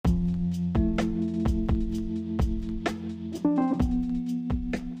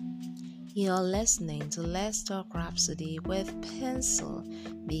You're listening to Let's Talk Rhapsody with Pencil.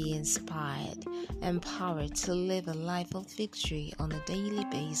 Be inspired, empowered to live a life of victory on a daily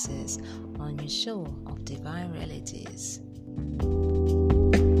basis on your show of Divine Realities.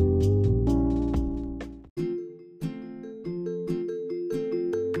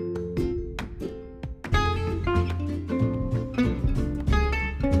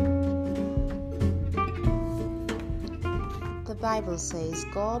 The Bible says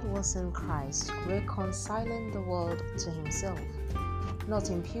God was in Christ, reconciling the world to himself, not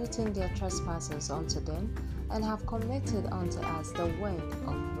imputing their trespasses unto them, and have committed unto us the work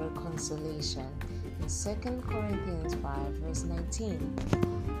of reconciliation. In 2 Corinthians 5 verse 19.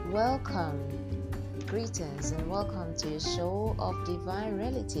 Welcome, greetings, and welcome to your show of Divine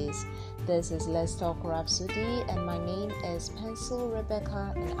Realities. This is Let's Talk Rhapsody, and my name is Pencil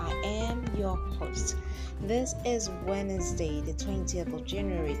Rebecca, and I am your host. This is Wednesday, the 20th of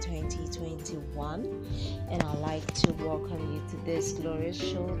January 2021, and I'd like to welcome you to this glorious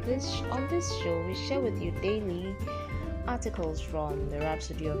show. On this show, we share with you daily articles from the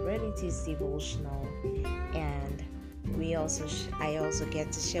Rhapsody of Realities devotional, and I also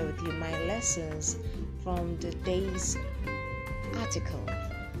get to share with you my lessons from the day's article.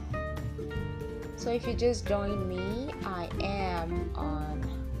 So if you just joined me, I am on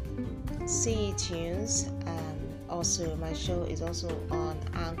CE Tunes, and also my show is also on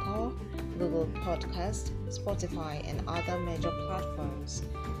Anchor, Google Podcast, Spotify, and other major platforms.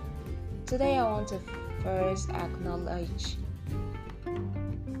 Today I want to first acknowledge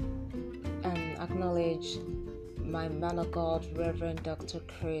my man of God, Reverend Dr.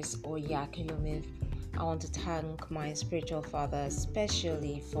 Chris Oyakhilome. I want to thank my spiritual father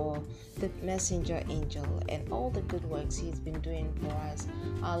especially for the messenger angel and all the good works he's been doing for us.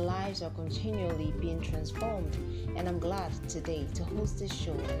 Our lives are continually being transformed, and I'm glad today to host this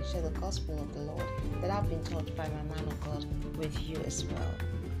show and share the gospel of the Lord that I've been taught by my man of God with you as well.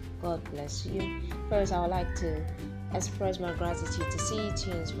 God bless you. First, I would like to express my gratitude to CE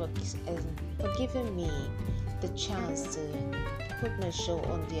Tunes for giving me the chance to put my show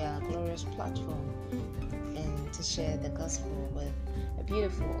on their glorious platform and to share the gospel with a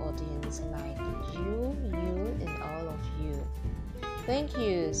beautiful audience like you, and all of you. Thank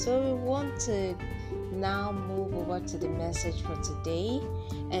you. So we want to now move over to the message for today,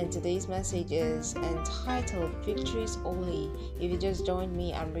 and today's message is entitled Victories Only. If you just joined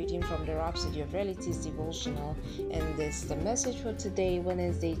me, I'm reading from the Rhapsody of Realities devotional, and the message for today,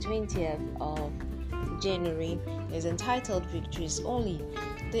 Wednesday 20th of January, is entitled Victories Only.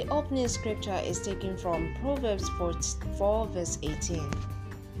 The opening scripture is taken from Proverbs 4 verse 18,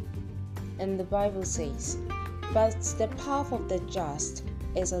 and the Bible says, "But the path of the just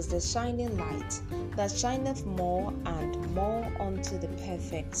is as the shining light that shineth more and more unto the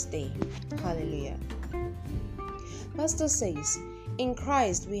perfect day." Hallelujah. Pastor says, in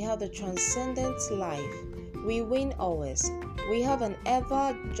Christ we have the transcendent life. We win always. We have an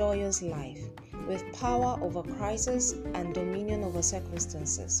ever joyous life, with power over crisis and dominion over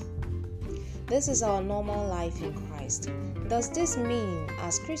circumstances. This is our normal life in Christ. Does this mean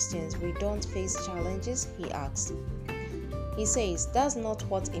as Christians we don't face challenges? He asked. He says that's not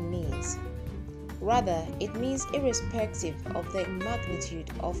what it means. Rather, it means irrespective of the magnitude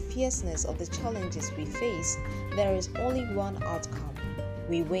or fierceness of the challenges we face, there is only one outcome.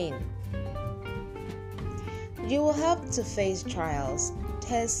 We win. You will have to face trials,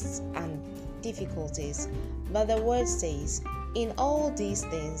 tests, and difficulties, but the word says, in all these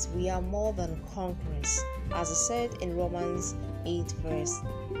things we are more than conquerors, as it said in Romans 8 verse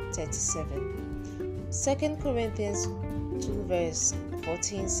 37. 2 Corinthians 2 verse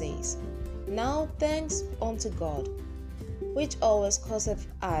 14 says, "Now thanks unto God, which always causeth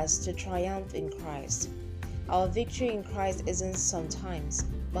us to triumph in Christ." Our victory in Christ isn't sometimes,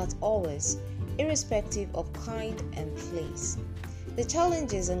 but always, irrespective of kind and place. The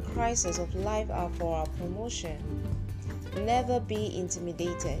challenges and crises of life are for our promotion. Never be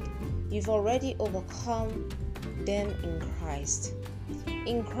intimidated. You've already overcome them in Christ.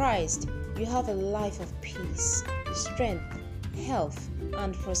 In Christ, you have a life of peace, strength, health,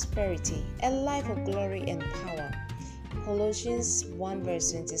 and prosperity, a life of glory and power. Colossians 1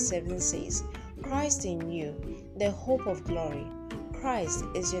 verse 27 says, "Christ in you, the hope of glory." Christ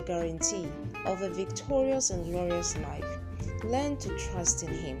is your guarantee of a victorious and glorious life. Learn to trust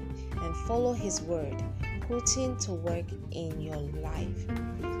in Him and follow His word, putting to work in your life.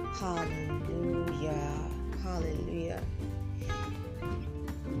 Hallelujah. Hallelujah.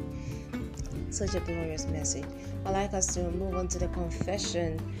 Such a glorious message. I'd like us to move on to the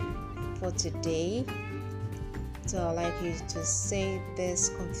confession for today. So I'd like you to say this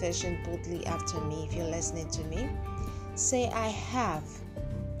confession boldly after me if you're listening to me. Say, I have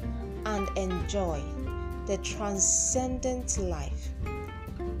and enjoy the transcendent life.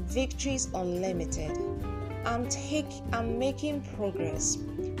 Victory is unlimited. I'm making progress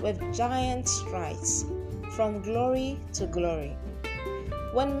with giant strides from glory to glory.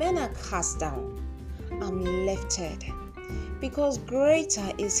 When men are cast down, I'm lifted, because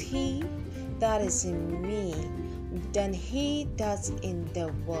greater is He that is in me than he that's in the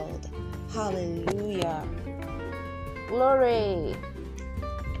world. Hallelujah. Glory.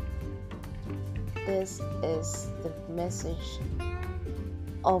 This is the message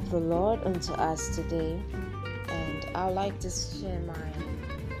of the Lord unto us today, and I would like to share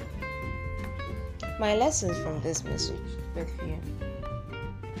my lessons from this message with you.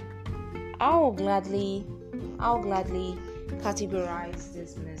 I'll gladly categorize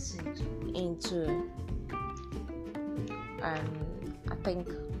this message into I think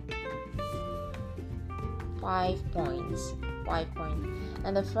 5 points.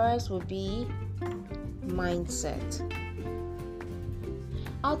 And the first would be mindset.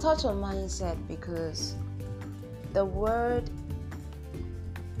 I'll touch on mindset because the word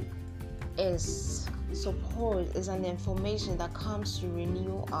is an information that comes to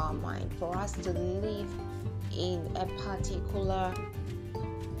renew our mind, for us to live in a particular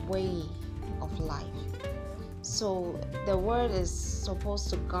way of life. So the word is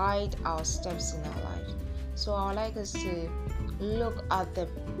supposed to guide our steps in our life. So I would like us to look at the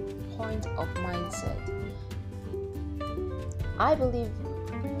point of mindset. I believe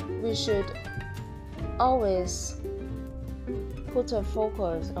we should always put a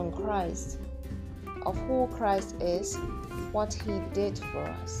focus on Christ, of who Christ is, what He did for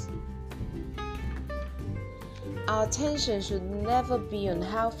us. Our attention should never be on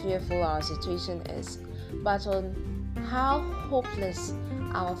how fearful our situation is, but on how hopeless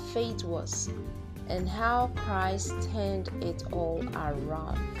our fate was and how Christ turned it all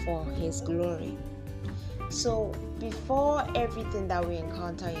around for His glory. So before everything that we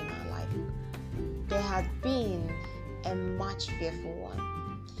encounter in our life, there had been a much fearful one.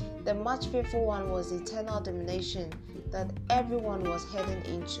 The much fearful one was eternal damnation that everyone was heading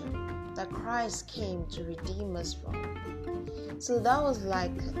into, that Christ came to redeem us from. So that was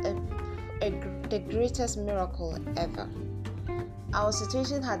like the greatest miracle ever. Our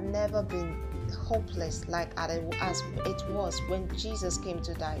situation had never been hopeless as it was when Jesus came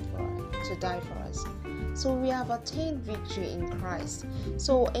to die for us. So we have attained victory in Christ.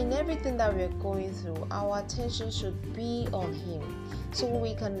 So in everything that we are going through, our attention should be on Him, so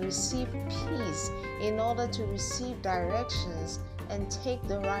we can receive peace in order to receive directions and take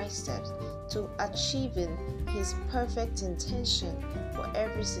the right steps to achieving His perfect intention for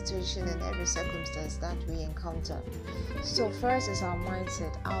every situation and every circumstance that we encounter. So first is our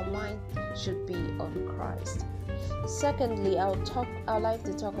mindset. Our mind should be on Christ. Secondly, I'd like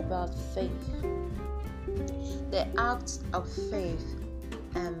to talk about faith. The act of faith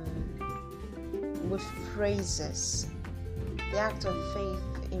with praises. The act of faith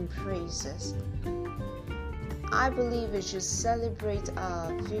in praises. I believe we should celebrate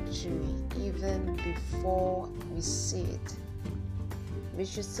our victory even before we see it. We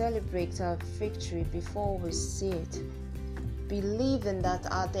should celebrate our victory before we see it, believing that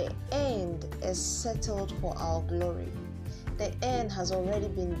at the end is settled for our glory. The end has already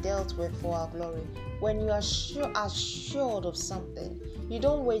been dealt with for our glory. When you are assured of something, you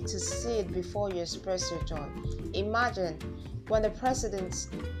don't wait to see it before you express your joy. Imagine when the president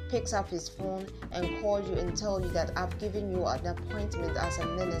picks up his phone and calls you and tells you that I've given you an appointment as a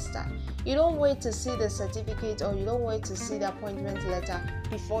minister. You don't wait to see the certificate, or you don't wait to see the appointment letter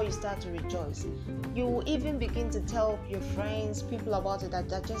before you start to rejoice. You will even begin to tell your friends, people about it, that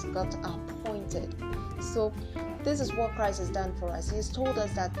they just got appointed. So this is what Christ has done for us. He has told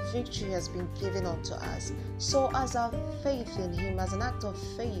us that victory has been given unto us. So as our faith in Him, as an act of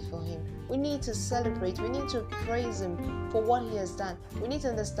faith for Him, we need to celebrate. We need to praise Him for what He has done. We need to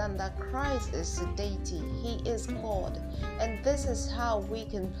understand that Christ is the deity. He is God. And this is how we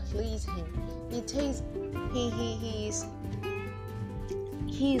can please Him.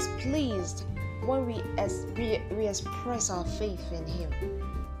 He is pleased when we express our faith in Him.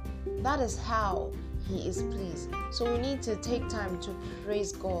 That is how He is pleased. So we need to take time to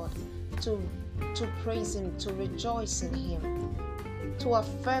praise God, to praise Him, to rejoice in Him, to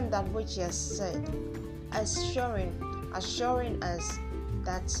affirm that which He has said, assuring us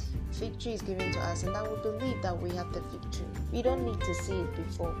that victory is given to us, and that we believe that we have the victory. We don't need to see it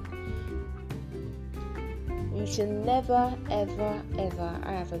before. We you should never, ever, ever,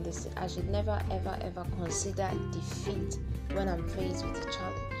 I have understood, I should never, ever, ever consider defeat when I'm faced with a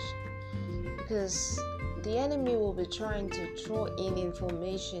challenge. Because the enemy will be trying to throw in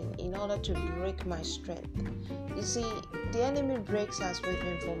information in order to break my strength. You see, the enemy breaks us with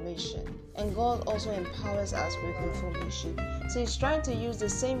information, and God also empowers us with information. So he's trying to use the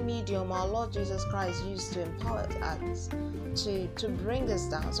same medium our Lord Jesus Christ used to empower us, to bring us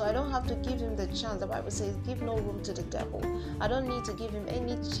down. So I don't have to give him the chance. The Bible says, give no room to the devil. I don't need to give him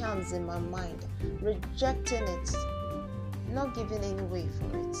any chance in my mind, rejecting it, not giving any way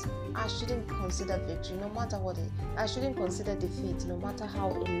for it. I shouldn't consider victory no matter what it is. I shouldn't consider defeat no matter how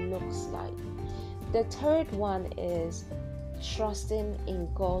it looks like. The third one is trusting in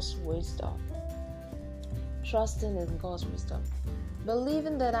God's wisdom. Trusting in God's wisdom.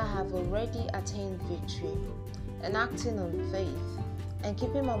 Believing that I have already attained victory and acting on faith and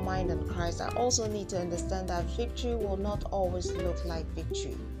keeping my mind on Christ. I also need to understand that victory will not always look like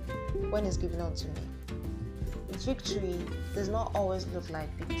victory when it's given unto me. Victory does not always look like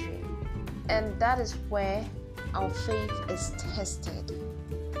victory, and that is where our faith is tested.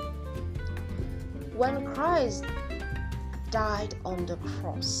 When Christ died on the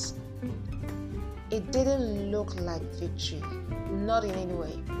cross, it didn't look like victory, not in any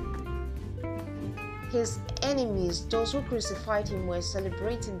way. His enemies, those who crucified him, were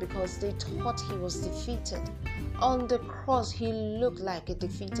celebrating because they thought he was defeated. On the cross, he looked like a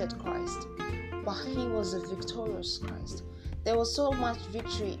defeated Christ, but he was a victorious Christ. There was so much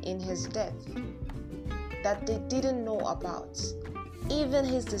victory in his death that they didn't know about. Even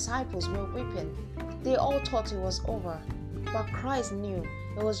his disciples were weeping. They all thought it was over, but Christ knew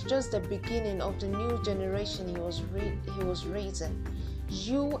it was just the beginning of the new generation he was raising,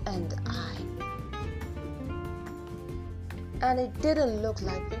 you and I. And it didn't look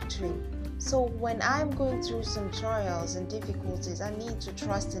like victory. So when I'm going through some trials and difficulties, I need to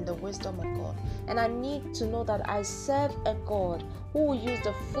trust in the wisdom of God. And I need to know that I serve a God who will use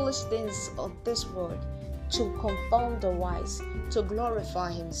the foolish things of this world to confound the wise, to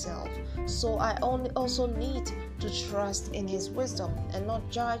glorify himself. So I also need to trust in his wisdom and not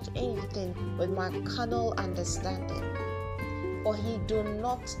judge anything with my carnal understanding. For he do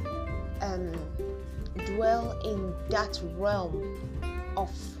not dwell in that realm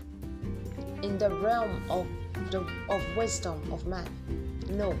in the realm of wisdom of man.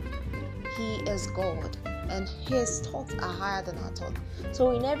 No, he is God, and his thoughts are higher than our thoughts.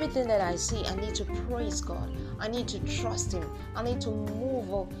 So in everything that I see, I need to praise God. I need to trust him. I need to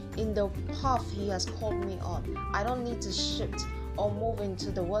move in the path he has called me on. I don't need to shift or move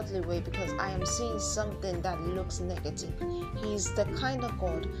into the worldly way because I am seeing something that looks negative. He is the kind of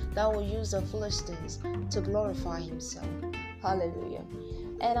God that will use the foolish things to glorify himself. Hallelujah.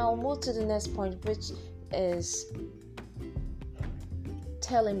 And I'll move to the next point, which is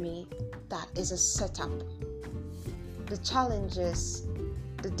telling me that is a setup. The challenges,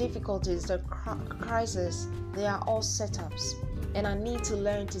 the difficulties, the crises, they are all setups. And I need to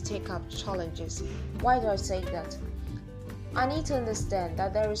learn to take up challenges. Why do I say that? I need to understand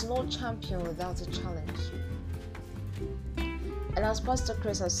that there is no champion without a challenge. And as Pastor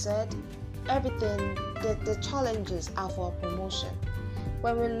Chris has said, everything, the challenges are for promotion.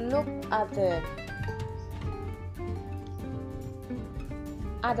 When we look at the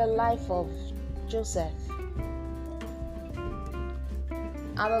life of Joseph,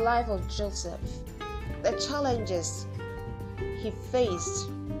 the challenges he faced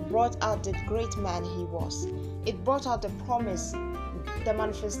brought out the great man he was. It brought out the promise, the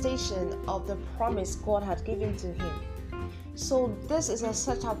manifestation of the promise God had given to him. So this is a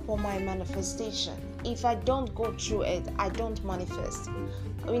setup for my manifestation. If I don't go through it, I don't manifest.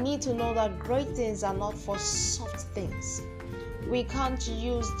 We need to know that great things are not for soft things. We can't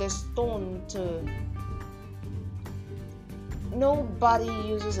use the stone to... Nobody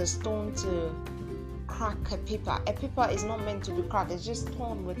uses a stone to crack a paper. A paper is not meant to be cracked. It's just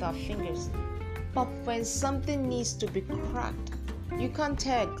torn with our fingers. But when something needs to be cracked, you can't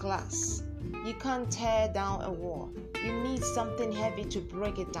tear a glass. You can't tear down a wall. You need something heavy to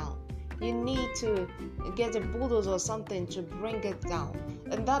break it down. You need to get a bulldozer or something to bring it down.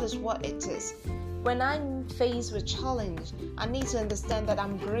 And that is what it is. When I'm faced with challenge, I need to understand that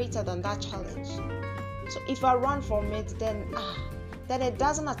I'm greater than that challenge. So if I run from it, then it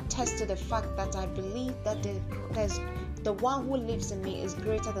doesn't attest to the fact that I believe that the one who lives in me is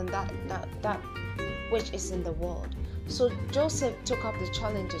greater than that which is in the world. So Joseph took up the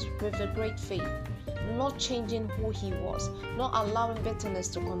challenges with a great faith, not changing who he was, not allowing bitterness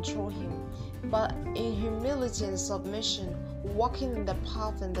to control him, but in humility and submission, walking in the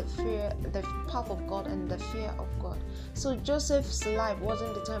path and the path of God and the fear of God. So Joseph's life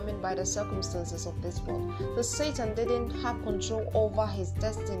wasn't determined by the circumstances of this world. The Satan didn't have control over his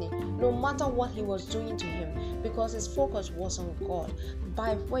destiny, no matter what he was doing to him, because his focus was on God,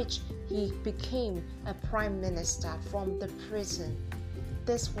 by which he became a prime minister from the prison.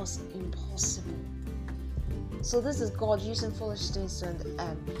 This was impossible. So this is God using foolish things to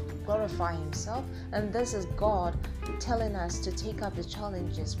glorify himself, and this is God telling us to take up the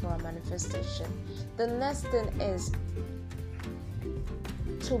challenges for our manifestation. The next thing is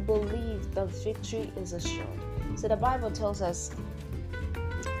to believe that victory is assured. So the Bible tells us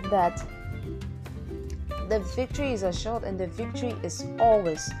that the victory is assured, and the victory is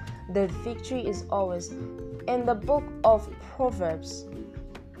always. In the book of Proverbs,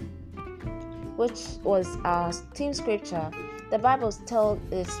 which was our theme scripture, the Bible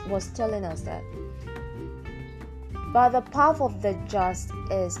was telling us that, but the path of the just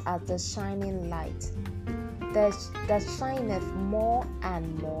is as the shining light, that shineth more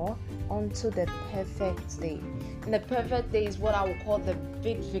and more unto the perfect day. And the perfect day is what I would call the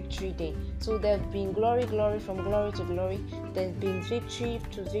big victory day. So there's been glory from glory to glory. There's been victory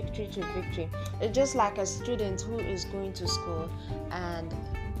to victory to victory. It's just like a student who is going to school, and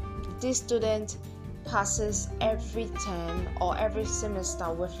this student passes every term or every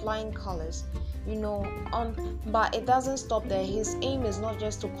semester with flying colors, but it doesn't stop there. His aim is not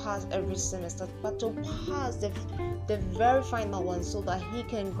just to pass every semester, but to pass the very final one, so that he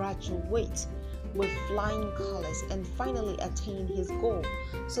can graduate with flying colors and finally attain his goal.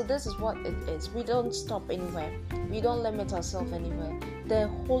 So this is what it is. We don't stop anywhere. We don't limit ourselves anywhere. The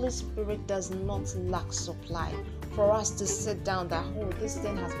Holy Spirit does not lack supply for us to sit down that, this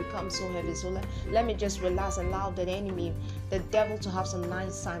thing has become so heavy, so let me just relax and allow the enemy, the devil, to have some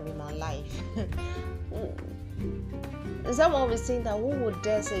nice time in my life. Someone was saying that, who would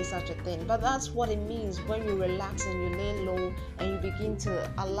dare say such a thing? But that's what it means when you relax and you lay low and you begin to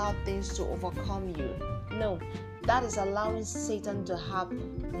allow things to overcome you. No, that is allowing Satan to have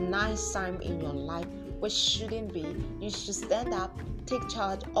nice time in your life, which shouldn't be. You should stand up, take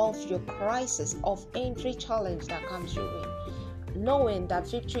charge of your crisis, of every challenge that comes your way, knowing that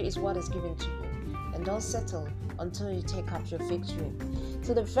victory is what is given to you, and don't settle until you take up your victory.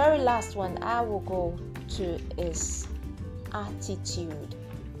 So the very last one I will go to is attitude.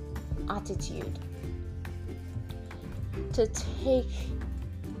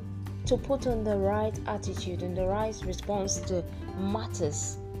 To put on the right attitude and the right response to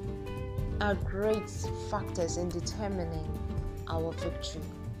matters are great factors in determining our victory.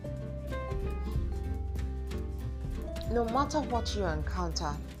 No matter what you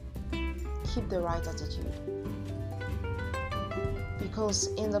encounter, keep the right attitude, because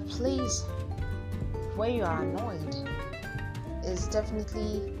in the place where you are annoyed is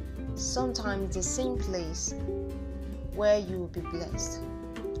definitely sometimes the same place where you will be blessed.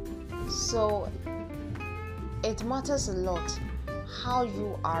 So it matters a lot how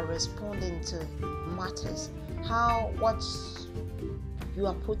you are responding to matters, what you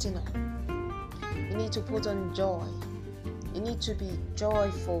are putting on. You need to put on joy. You need to be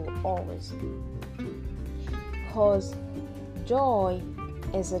joyful always, because joy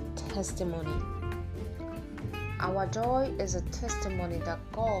is a testimony. Our joy is a testimony that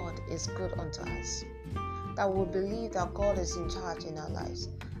God is good unto us, that we believe that God is in charge in our lives.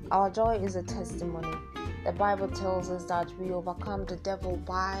 Our joy is a testimony. The Bible tells us that we overcome the devil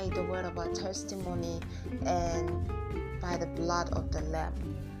by the word of our testimony and by the blood of the Lamb.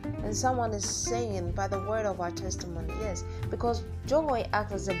 And someone is saying, by the word of our testimony, yes, because joy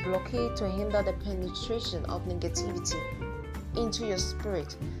acts as a blockade to hinder the penetration of negativity into your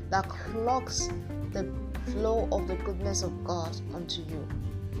spirit that clogs the flow of the goodness of God unto you.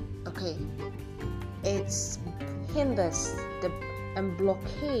 Okay, it hinders and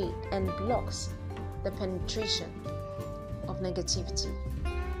blockade and blocks the penetration of negativity.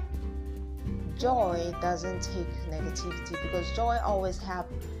 Joy doesn't take negativity, because joy always have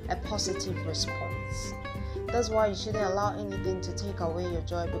a positive response. That's why you shouldn't allow anything to take away your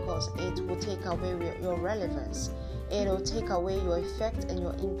joy, because it will take away your relevance. It will take away your effect and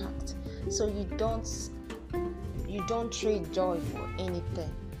your impact. So you don't trade joy for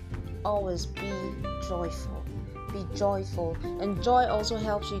anything. Always be joyful. Be joyful, and joy also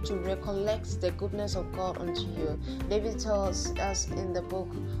helps you to recollect the goodness of God unto you. David tells us in the book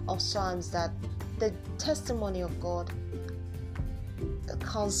of Psalms that the testimony of God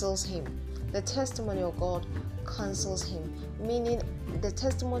counsels him. The testimony of God counsels him, meaning the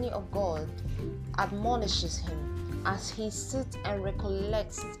testimony of God admonishes him, as he sits and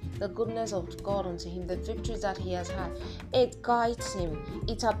recollects the goodness of God unto him, the victories that he has had, it guides him,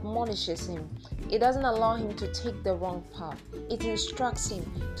 it admonishes him, it doesn't allow him to take the wrong path, it instructs him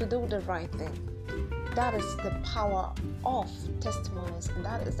to do the right thing. That is the power of testimonies, and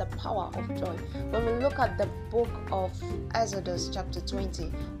that is the power of joy. When we look at the book of Exodus chapter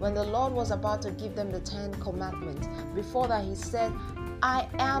 20, when the Lord was about to give them the 10 commandments, before that he said, I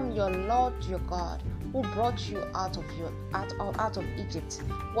am your Lord your God, who brought you out of Egypt.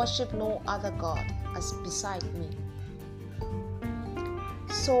 Worship no other God as beside me.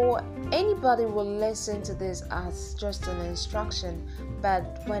 So anybody will listen to this as just an instruction,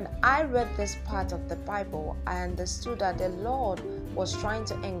 but when I read this part of the Bible, I understood that the Lord was trying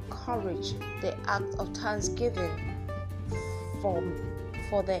to encourage the act of thanksgiving for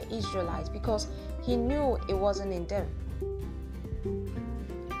the Israelites, because he knew it wasn't in them.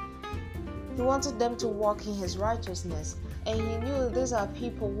 He wanted them to walk in his righteousness, and he knew these are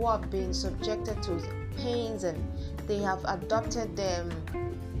people who have been subjected to pains, and they have adopted the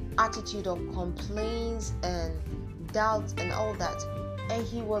attitude of complaints and doubts and all that. And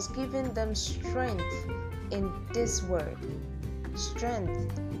he was giving them strength in this word,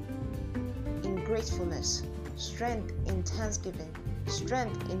 strength in gratefulness, strength in thanksgiving,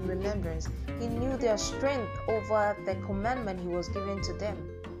 strength in remembrance. He knew their strength over the commandment he was giving to them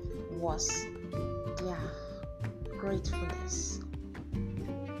was their gratefulness.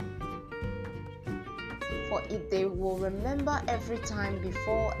 For if they will remember every time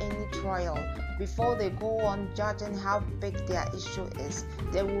before any trial, before they go on judging how big their issue is,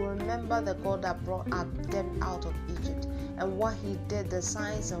 they will remember the God that brought them out of Egypt and what he did, the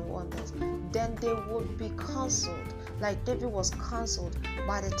signs and wonders. Then they would be counseled, like David was counseled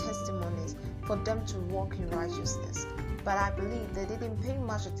by the testimonies, for them to walk in righteousness. But I believe they didn't pay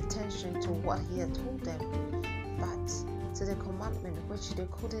much attention to what he had told them, but to the commandment which they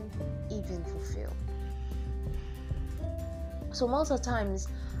couldn't even fulfill. So most of the times,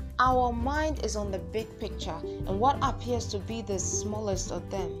 our mind is on the big picture, and what appears to be the smallest of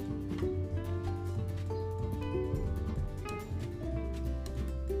them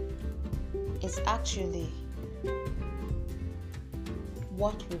is actually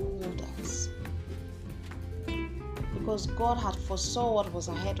what will hold us. Because God had foresaw what was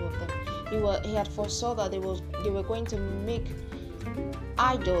ahead of them. He had foresaw that they were going to make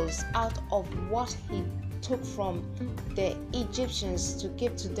idols out of what he took from the Egyptians to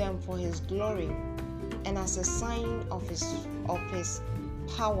give to them for his glory and as a sign of his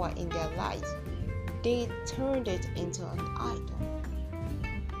power in their lives. They turned it into an idol.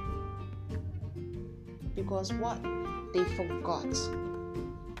 Because what? They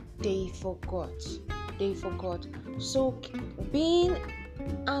forgot. So being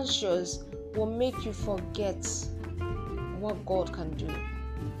anxious will make you forget what God can do,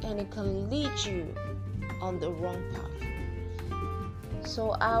 and it can lead you on the wrong path.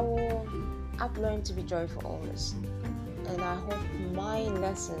 So I've learned to be joyful always, and I hope my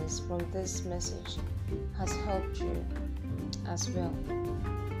lessons from this message has helped you as well.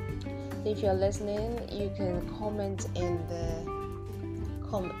 If you're listening, you can comment in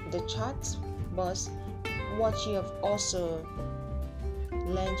the chat box what you have also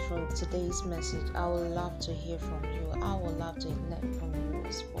learned from today's message. I would love to hear from you. I would love to learn from you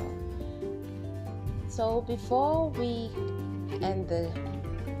as well. So before we end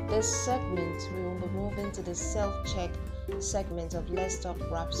this segment, we will be moving to the self-check segment of Let's Talk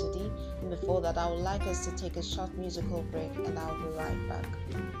Rhapsody. And before that, I would like us to take a short musical break, and I'll be right back.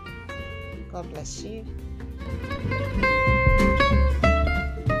 God bless you.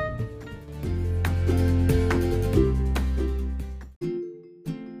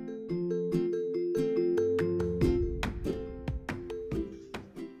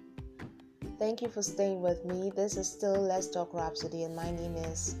 Thank you for staying with me. This is still Let's Talk Rhapsody, and my name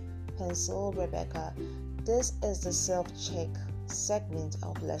is Pencil Rebecca. This is the self-check segment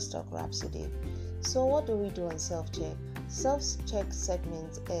of Let's Talk Rhapsody. So what do we do on self-check? Self-check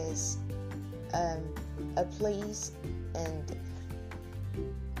segment is a place and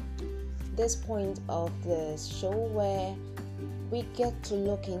this point of the show where we get to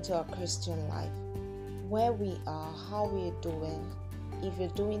look into our Christian life, where we are, how we're doing, if you're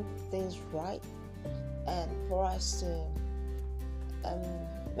doing things right, and for us to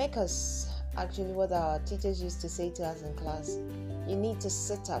make us actually what our teachers used to say to us in class, you need to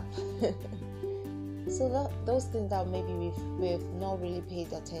sit up. So those things that maybe we've not really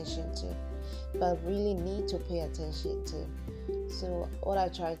paid attention to, but really need to pay attention to. So what I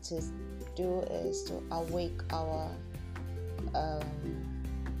try to do is to awake our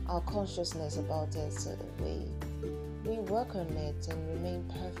consciousness about it, so that we work on it and remain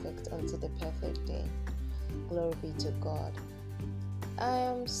perfect until the perfect day. Glory be to God. I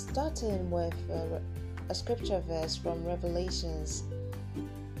am starting with a scripture verse from Revelations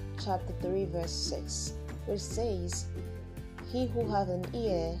chapter 3 verse 6, which says, "He who hath an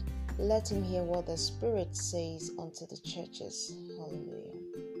ear, let him hear what the Spirit says unto the churches." Hallelujah.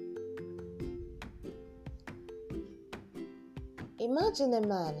 Imagine a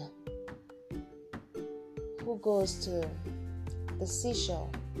man who goes to the seashore,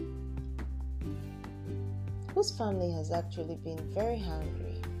 whose family has actually been very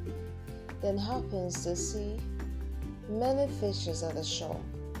hungry, then happens to see many fishes at the shore.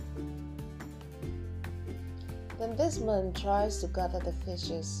 Then this man tries to gather the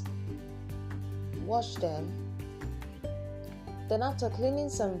fishes, wash them. Then after cleaning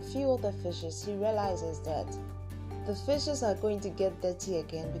some few of the fishes, he realizes that the fishes are going to get dirty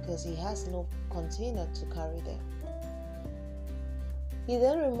again because he has no container to carry them. He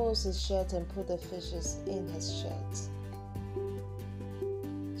then removes his shirt and puts the fishes in his shirt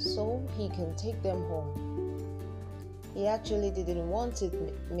so he can take them home. He actually didn't want to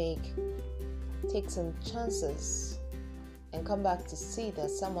take some chances and come back to see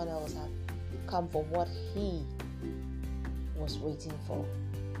that someone else had come for what he was waiting for.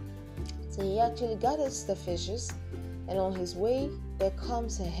 So he actually gathers the fishes, and on his way there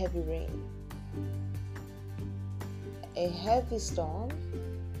comes a heavy rain, a heavy storm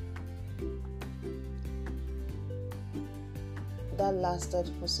that lasted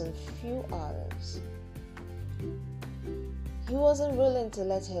for some few hours. He wasn't willing to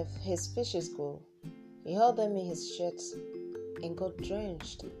let his fishes go. He held them in his shirt and got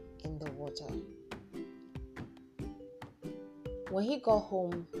drenched in the water. When he got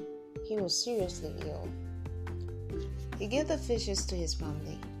home, he was seriously ill. He gave the fishes to his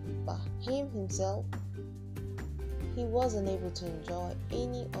family, but himself, he wasn't able to enjoy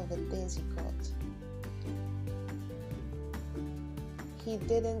any of the things he got. He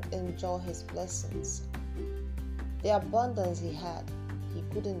didn't enjoy his blessings. The abundance he had, he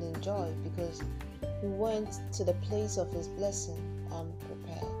couldn't enjoy because he went to the place of his blessing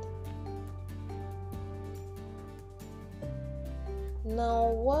unprepared. Now,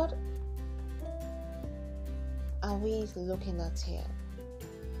 what are we looking at here?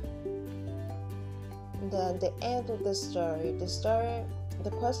 The end of the story,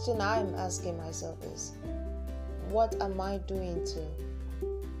 the question I'm asking myself is, what am I doing to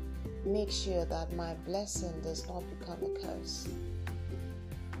make sure that my blessing does not become a curse?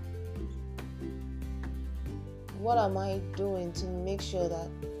 What am I doing to make sure that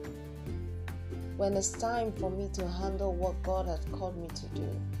when it's time for me to handle what God has called me to do,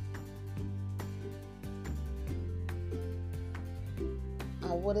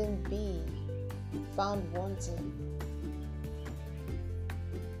 I wouldn't be found wanting,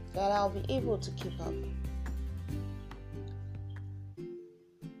 that I'll be able to keep up?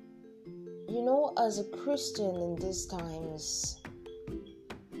 You know, as a Christian in these times,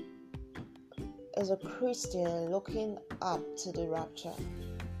 as a Christian looking up to the rapture,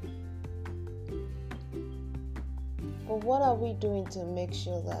 but what are we doing to make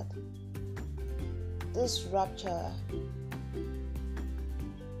sure that this rapture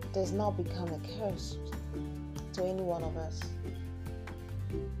does not become a curse to any one of us?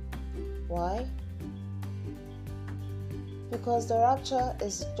 Why? Because the rapture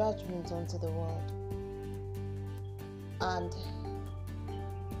is judgment unto the world. And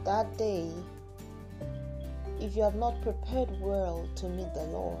that day, if you have not prepared well to meet the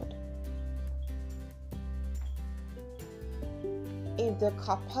Lord, if the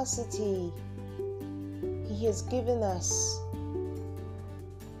capacity He has given us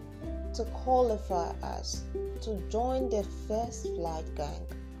to qualify us to join the first flight gang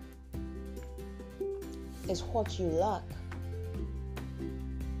is what you lack,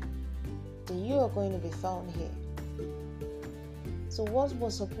 then you are going to be found here. So what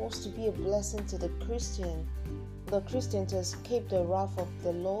was supposed to be a blessing to the Christian to escape the wrath of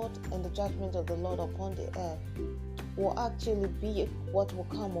the Lord and the judgment of the Lord upon the earth, will actually be what will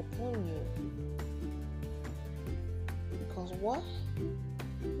come upon you. Because what?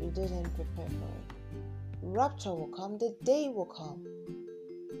 You didn't prepare for it. Rapture will come, the day will come.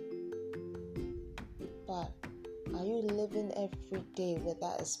 But are you living every day with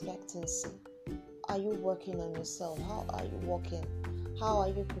that expectancy? Are you working on yourself? How are you working? How are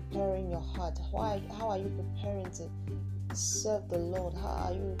you preparing your heart? How are you preparing to serve the Lord? How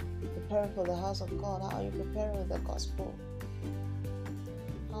are you preparing for the house of God? How are you preparing with the gospel?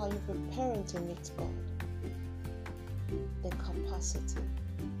 How are you preparing to meet God? The capacity.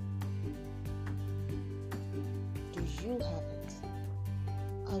 Do you have it?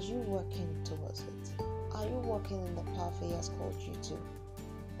 Are you working towards it? Are you walking in the path He has called you to?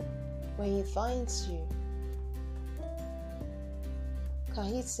 When He finds you, can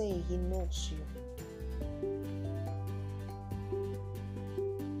He say He knows you?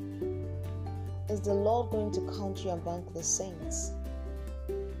 Is the Lord going to count you among the saints?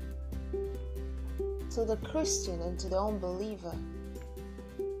 To the Christian and to the unbeliever,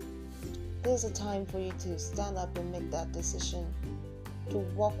 there's a time for you to stand up and make that decision to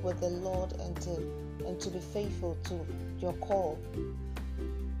walk with the Lord and to be faithful to your call.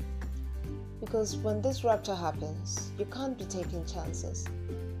 Because when this rapture happens, you can't be taking chances.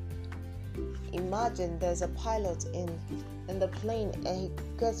 Imagine there's a pilot in the plane and he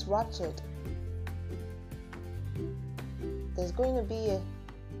gets raptured. There's going to be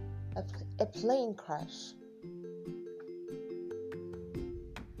a plane crash.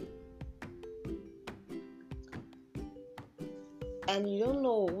 And you don't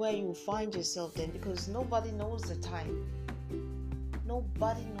know where you find yourself then, because nobody knows the time.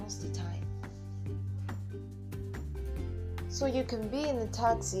 Nobody knows the time. So you can be in a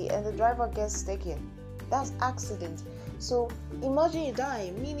taxi and the driver gets taken. That's accident. So imagine you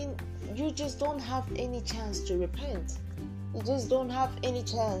die, meaning you just don't have any chance to repent. You just don't have any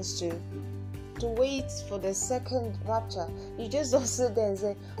chance to wait for the second rapture. You just don't sit there and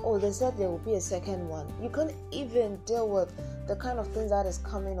say, oh, they said there will be a second one. You can't even deal with the kind of things that is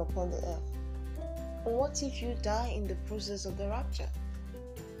coming upon the earth. What if you die in the process of the rapture?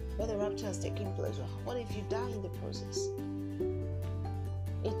 Where the rapture has taken place, what if you die in the process?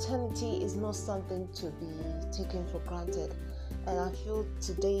 Eternity is not something to be taken for granted. And I feel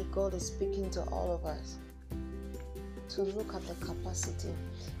today God is speaking to all of us to look at the capacity.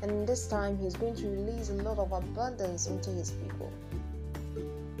 And in this time, He's going to release a lot of abundance into His people.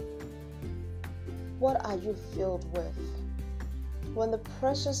 What are you filled with? When the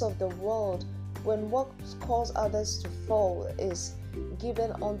pressures of the world, when what causes others to fall is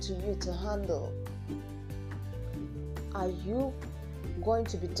given unto you to handle, are you going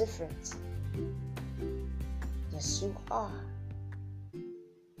to be different? Yes, you are.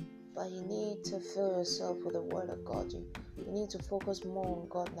 But you need to fill yourself with the Word of God. You need to focus more on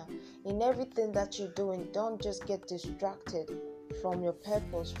God now. In everything that you're doing, don't just get distracted from your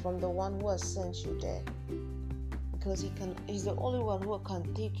purpose, from the one who has sent you there. Because He's the only one who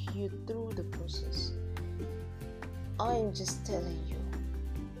can take you through the process. I am just telling you,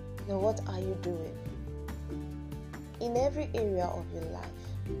 what are you doing in every area of your life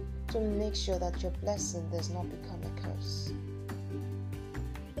to make sure that your blessing does not become a curse?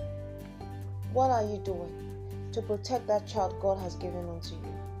 What are you doing to protect that child God has given unto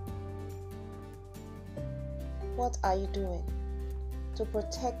you? What are you doing to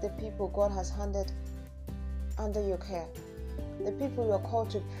protect the people God has handed under your care? The people you are called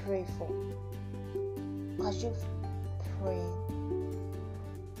to pray for. Are you praying?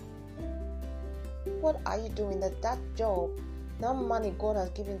 What are you doing that job, that money God has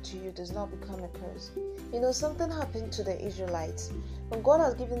given to you does not become a curse? Something happened to the Israelites. When God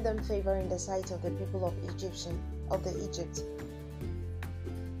has given them favor in the sight of the people of Egypt,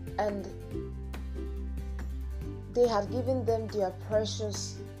 and they had given them their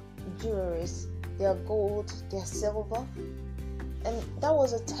precious jewelries, their gold, their silver, and that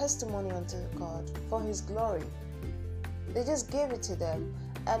was a testimony unto God for His glory. They just gave it to them,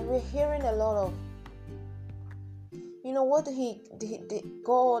 and we're hearing a lot of, what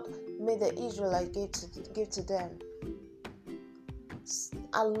God made the Israelites give to them.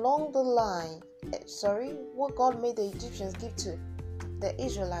 Along the line, what God made the Egyptians give to the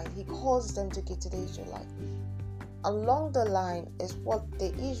Israelites, He caused them to give to the Israelites. Along the line is what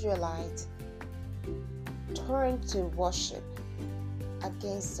the Israelites turned to worship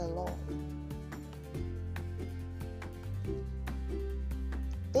against the Lord.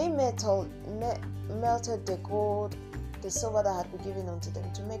 They melted the gold, the silver that had been given unto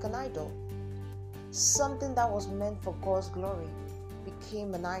them to make an idol. Something that was meant for God's glory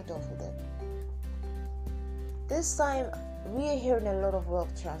became an idol for them. This time, we are hearing a lot of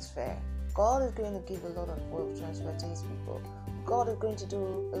wealth transfer. God is going to give a lot of wealth transfer to His people. God is going to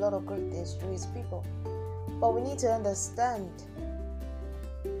do a lot of great things through His people. But we need to understand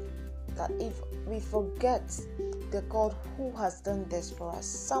that if we forget the God who has done this for us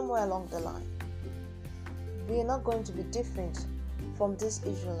somewhere along the line, we are not going to be different from this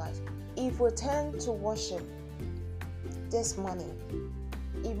Israelite. If we turn to worship this money,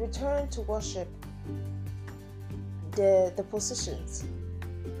 if we turn to worship the positions,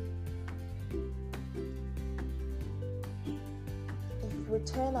 if we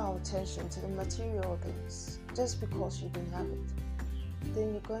turn our attention to the material things just because you didn't have it,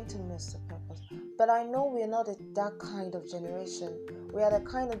 then you're going to miss the purpose. But I know we're not that kind of generation. We are the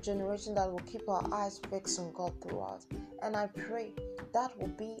kind of generation that will keep our eyes fixed on God throughout. And I pray that will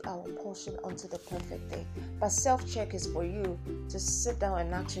be our portion unto the perfect day. But self-check is for you to sit down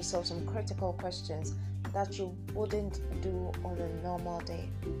and ask yourself some critical questions that you wouldn't do on a normal day,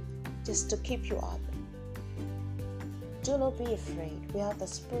 just to keep you up. Do not be afraid. We have the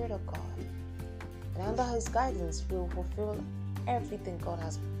Spirit of God. And under His guidance, we will fulfill everything God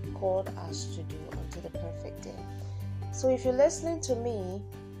has called us to do unto the perfect day. So if you're listening to me,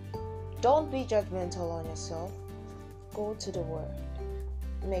 don't be judgmental on yourself. Go to the Word.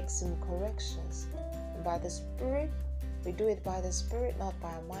 Make some corrections. And by the Spirit, we do it by the Spirit, not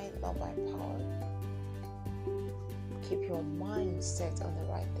by our mind, not by power. Keep your mind set on the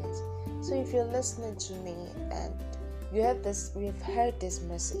right things. So if you're listening to me and you've heard this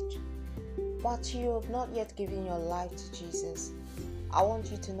message, but you have not yet given your life to Jesus, I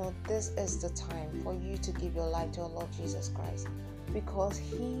want you to know this is the time for you to give your life to our Lord Jesus Christ, because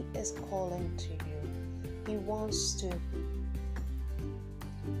He is calling to you. He wants to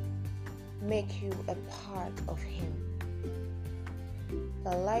make you a part of Him.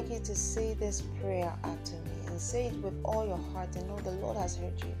 I'd like you to say this prayer after me, and say it with all your heart, and know the Lord has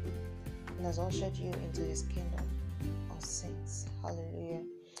heard you and has ushered you into His kingdom of saints. Hallelujah.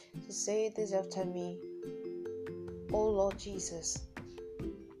 So say this after me. Oh Lord Jesus,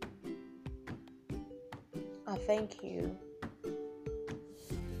 I thank you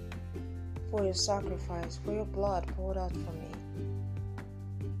for your sacrifice, for your blood poured out for me.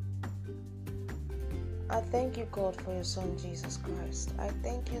 I thank you, God, for your Son, Jesus Christ. I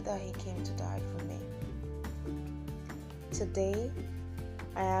thank you that He came to die for me. Today,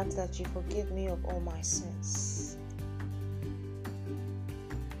 I ask that you forgive me of all my sins.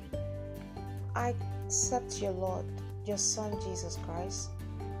 I accept your Lord, your Son, Jesus Christ,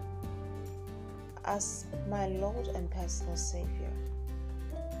 as my Lord and personal Savior.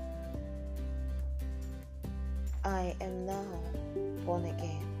 I am now born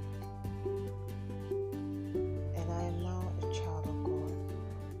again.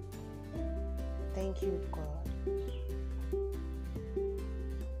 Thank you, God.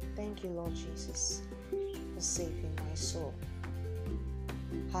 Thank you, Lord Jesus, for saving my soul.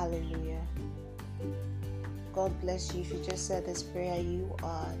 Hallelujah. God bless you. If you just said this prayer, you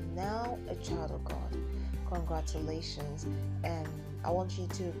are now a child of God. Congratulations. And I want you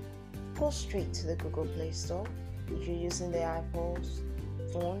to go straight to the Google Play Store. If you're using the iPhone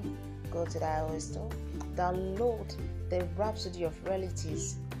phone, go to the iOS Store. Download the Rhapsody of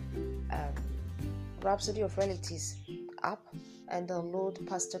Realities app, and download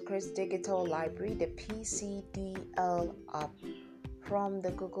Pastor Chris Digital Library, the PCDL app, from the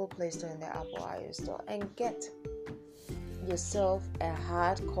Google Play Store and the Apple iOS Store, and get yourself a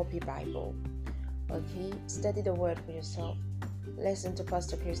hard copy Bible. Okay, study the Word for yourself. Listen to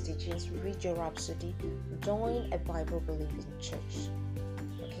Pastor Chris teachings. Read your Rhapsody. Join a Bible believing church.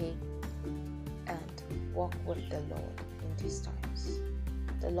 Okay, and walk with the Lord in these times.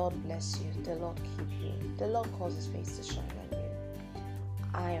 The Lord bless you. The Lord keep you. The Lord cause His face to shine on you.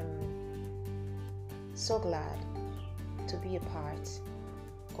 I am so glad to be a part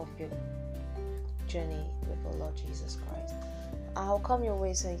of your journey with the Lord Jesus Christ. I'll come your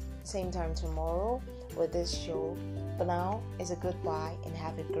way same time tomorrow with this show. For now, it's a goodbye and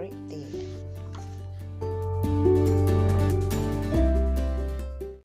have a great day.